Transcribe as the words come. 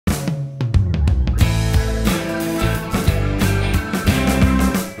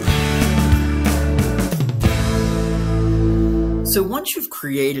So once you've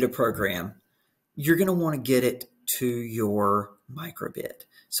created a program, you're going to want to get it to your Microbit.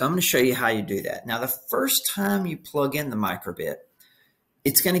 So I'm going to show you how you do that. Now, the first time you plug in the Microbit,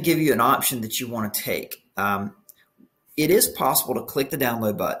 it's going to give you an option that you want to take. It is possible to click the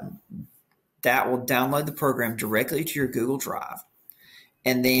download button. That will download the program directly to your Google Drive.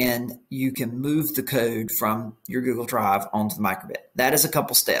 And then you can move the code from your Google Drive onto the Microbit. That is a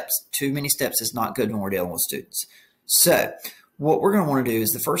couple steps. Too many steps is not good when we're dealing with students. So what we're going to want to do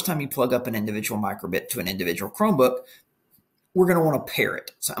is the first time you plug up an individual Microbit to an individual Chromebook, we're going to want to pair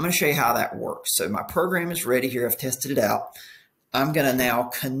it. So I'm going to show you how that works. So my program is ready here. I've tested it out. I'm going to now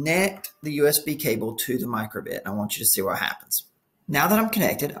connect the USB cable to the Microbit. I want you to see what happens. Now that I'm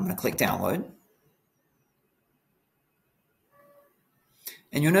connected, I'm going to click download.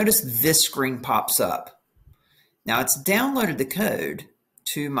 And you'll notice this screen pops up. Now it's downloaded the code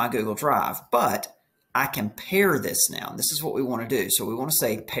to my Google Drive, but I can pair this now. This is what we want to do. So we want to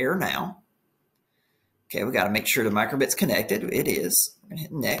say pair now. Okay, we got to make sure the Microbit's connected. It is. We're going to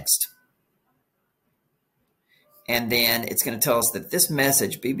hit next. And then it's going to tell us that this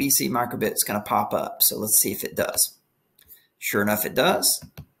message, BBC Microbit, is going to pop up. So let's see if it does. Sure enough, it does.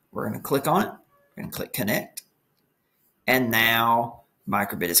 We're going to click on it. We're going to click connect. And now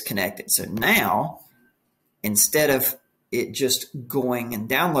Microbit is connected. So now, instead of it just going and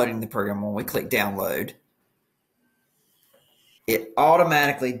downloading the program, when we click download, it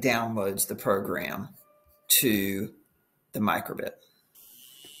automatically downloads the program to the Microbit.